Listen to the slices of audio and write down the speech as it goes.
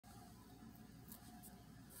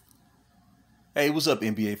Hey, what's up,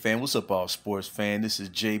 NBA fan? What's up, all sports fan? This is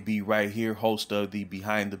JB right here, host of the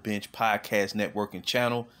Behind the Bench podcast network and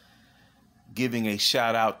channel, giving a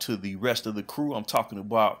shout out to the rest of the crew. I'm talking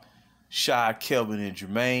about Shy, Kelvin, and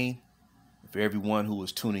Jermaine. For everyone who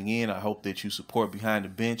is tuning in, I hope that you support Behind the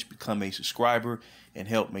Bench, become a subscriber, and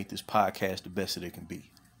help make this podcast the best that it can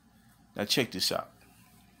be. Now, check this out.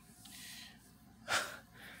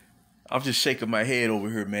 I'm just shaking my head over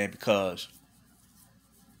here, man, because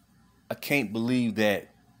I can't believe that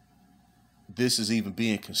this is even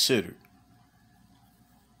being considered.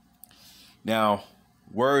 Now,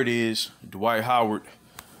 word is Dwight Howard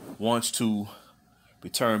wants to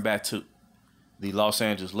return back to the Los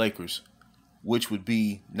Angeles Lakers, which would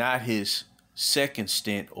be not his second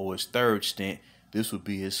stint or his third stint. This would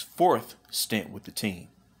be his fourth stint with the team.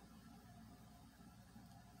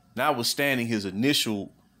 Notwithstanding his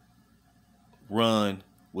initial run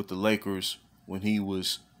with the Lakers when he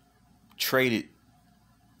was traded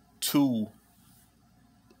to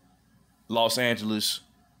Los Angeles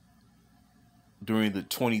during the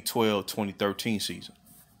 2012-2013 season.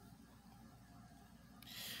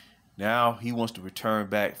 Now he wants to return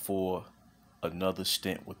back for another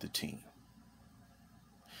stint with the team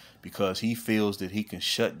because he feels that he can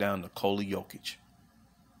shut down Nikola Jokic.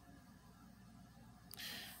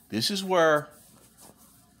 This is where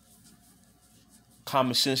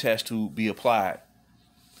common sense has to be applied.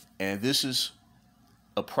 And this is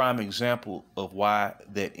a prime example of why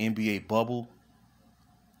that NBA bubble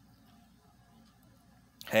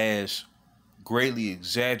has greatly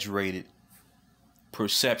exaggerated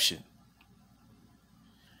perception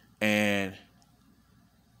and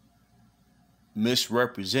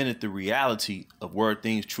misrepresented the reality of where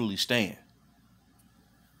things truly stand,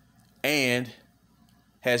 and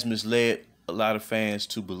has misled a lot of fans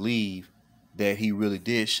to believe that he really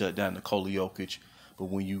did shut down Nikola Jokic. But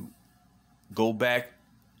when you go back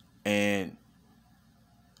and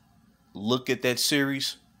look at that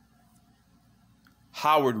series,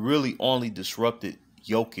 Howard really only disrupted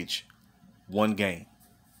Jokic one game.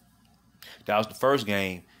 That was the first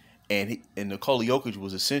game, and Nikola Jokic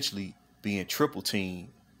was essentially being triple teamed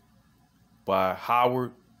by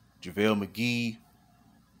Howard, JaVale McGee,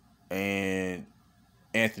 and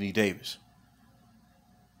Anthony Davis.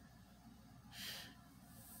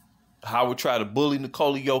 Howard tried to bully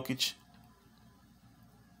Nikola Jokic,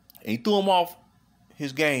 and he threw him off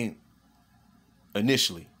his game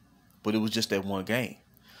initially, but it was just that one game.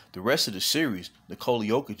 The rest of the series, Nikola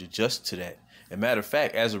Jokic adjusted to that. And matter of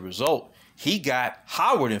fact, as a result, he got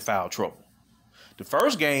Howard in foul trouble. The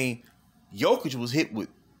first game, Jokic was hit with,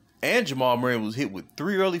 and Jamal Murray was hit with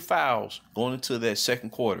 3 early fouls going into that second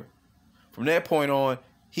quarter. From that point on,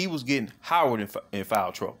 he was getting Howard in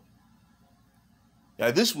foul trouble. Now,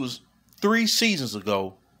 this was 3 seasons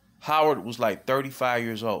ago. Howard was like 35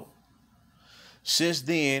 years old. Since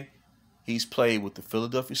then, he's played with the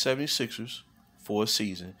Philadelphia 76ers for a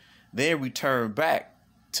season, then returned back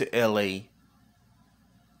to LA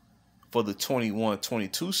for the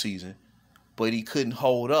 21-22 season, but he couldn't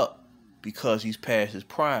hold up because he's past his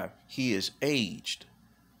prime. He is aged,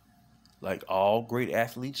 like all great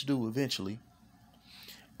athletes do eventually.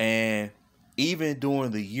 And even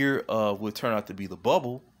during the year of what turned out to be the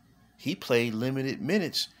bubble, he played limited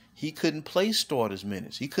minutes. He couldn't play starters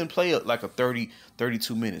minutes. He couldn't play like a 30,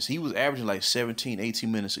 32 minutes. He was averaging like 17,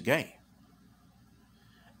 18 minutes a game.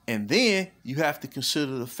 And then you have to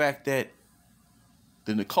consider the fact that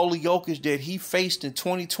the Nikola Jokic that he faced in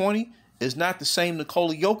 2020 is not the same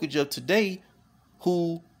Nikola Jokic of today,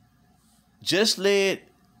 who just led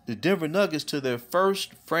the Denver Nuggets to their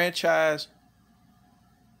first franchise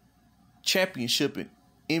championship in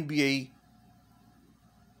NBA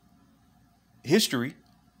history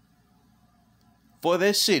for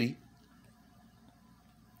that city.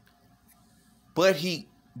 But he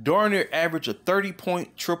darn near averaged a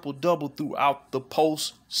 30-point triple-double throughout the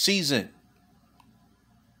postseason.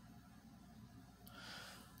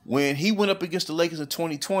 When he went up against the Lakers in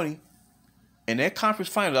 2020, in that conference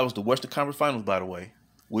final, that was the Western Conference Finals, by the way,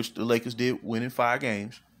 which the Lakers did win in 5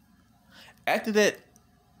 games. After that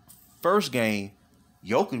first game,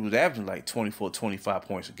 Jokic was averaging like 24, 25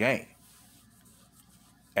 points a game.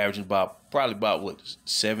 Averaging probably about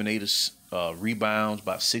 7, 8 rebounds,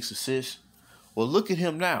 about 6 assists. Well, look at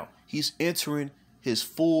him now. He's entering his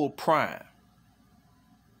full prime.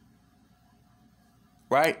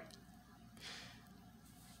 Right?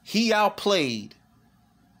 He outplayed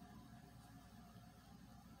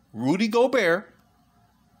Rudy Gobert,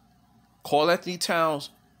 Karl-Anthony Towns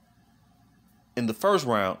in the first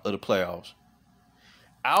round of the playoffs,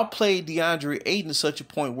 outplayed DeAndre Ayton to such a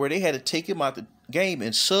point where they had to take him out the game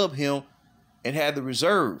and sub him and had the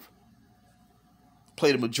reserve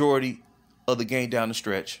play the majority of the game down the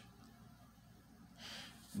stretch.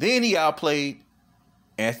 Then he outplayed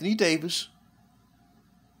Anthony Davis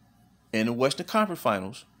in the Western Conference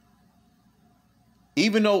Finals.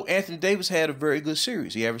 Even though Anthony Davis had a very good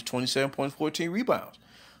series. He averaged 27 points, 14 rebounds.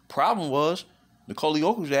 Problem was, Nikola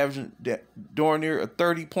Jokic was averaging darn near a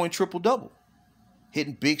 30-point triple-double.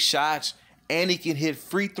 Hitting big shots, and he can hit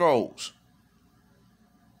free throws.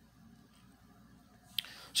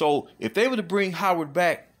 So if they were to bring Howard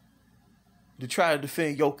back to try to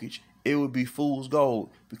defend Jokic, it would be fool's gold,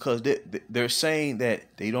 because they're saying that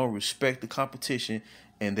they don't respect the competition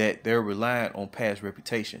and that they're relying on past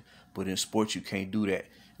reputation. But in sports, you can't do that.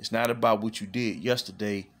 It's not about what you did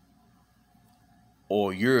yesterday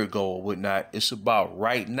or a year ago or whatnot. It's about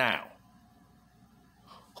right now.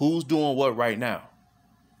 Who's doing what right now?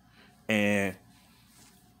 And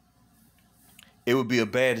it would be a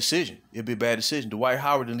bad decision. It'd be a bad decision. Dwight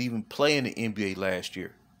Howard didn't even play in the NBA last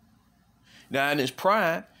year. Now, in his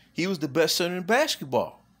prime, he was the best center in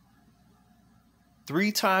basketball.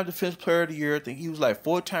 3-time Defensive Player of the Year. I think he was like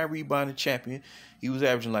 4-time rebounding champion. He was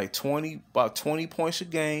averaging like about 20 points a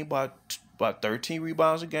game, about 13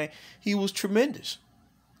 rebounds a game. He was tremendous.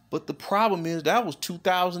 But the problem is that was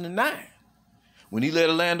 2009 when he led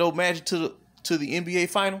Orlando Magic to the NBA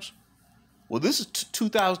Finals. Well, this is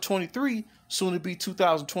 2023, soon to be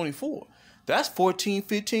 2024. That's 14,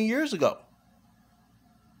 15 years ago.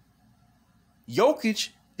 Jokic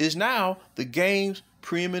is now the game's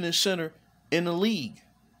preeminent center in the league.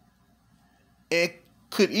 And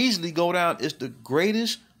could easily go down as the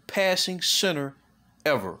greatest passing center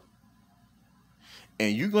ever.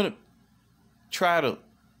 And you're going to try to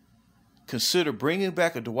consider bringing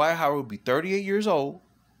back a Dwight Howard who will be 38 years old,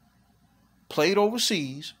 played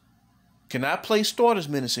overseas, cannot play starters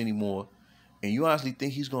minutes anymore, and you honestly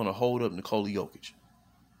think he's going to hold up Nikola Jokic?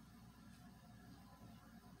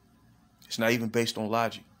 It's not even based on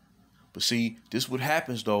logic. But see, this is what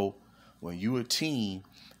happens, though, when you're a team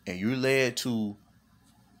and you're led to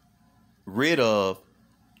rid of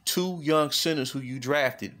 2 young centers who you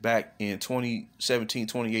drafted back in 2017,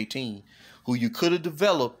 2018, who you could have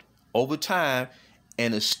developed over time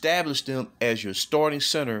and established them as your starting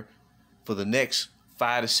center for the next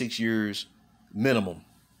 5 to 6 years minimum.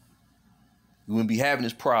 You wouldn't be having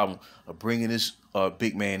this problem of bringing this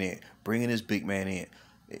big man in.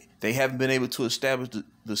 They haven't been able to establish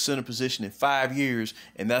the center position in 5 years,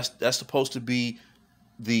 and that's supposed to be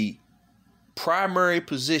the primary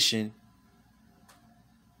position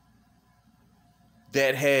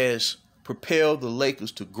that has propelled the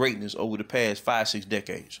Lakers to greatness over the past 5-6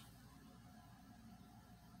 decades.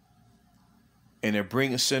 And they're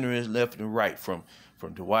bringing centers left and right, from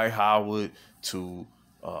Dwight Howard to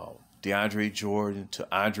DeAndre Jordan to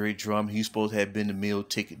Andre Drummond. He's supposed to have been the meal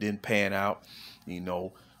ticket, didn't pan out. You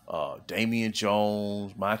know, Damian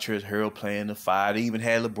Jones, Montrezl Harrell playing the 5. They even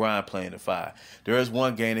had LeBron playing the 5. There was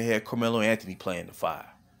one game they had Carmelo Anthony playing the 5.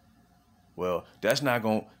 Well, that's not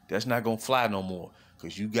gonna fly no more,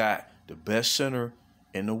 because you got the best center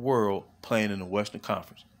in the world playing in the Western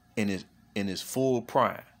Conference in his full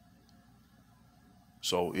prime.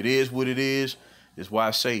 So it is what it is. That's why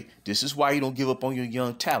I say this is why you don't give up on your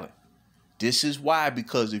young talent. This is why,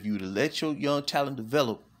 because if you let your young talent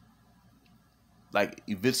develop, like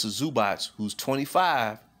Ivica Zubac, who's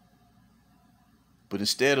 25, but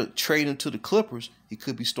instead of trading to the Clippers, he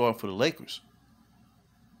could be starting for the Lakers,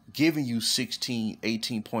 giving you 16,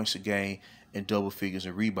 18 points a game and double figures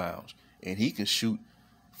in rebounds. And he can shoot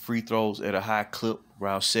free throws at a high clip,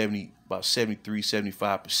 around 70, about 73,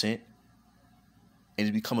 75%. And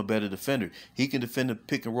he's become a better defender. He can defend the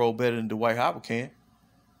pick and roll better than Dwight Howard can.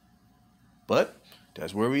 But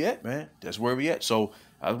that's where we at, man. That's where we at. So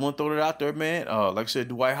I just want to throw that out there, man. Like I said,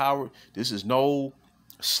 Dwight Howard, this is no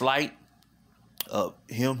slight of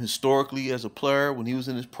him historically as a player when he was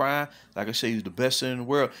in his prime. Like I said, he was the best center in the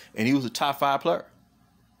world, and he was a top 5 player.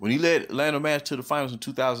 When he led Orlando Magic to the finals in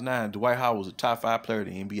 2009, Dwight Howard was a top 5 player in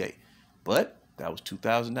the NBA. But that was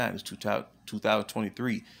 2009. It's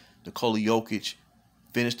 2023. Nikola Jokic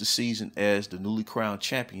finished the season as the newly crowned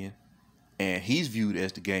champion, and he's viewed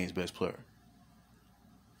as the game's best player,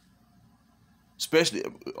 especially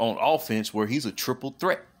on offense, where he's a triple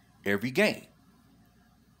threat every game.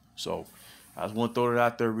 So I just want to throw it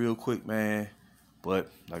out there real quick, man. But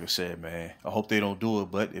like I said, man, I hope they don't do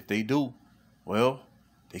it. But if they do, well,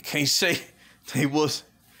 they can't say they wasn't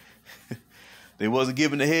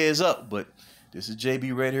giving the heads up. But this is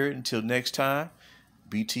JB right here. Until next time,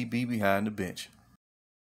 BTB behind the bench.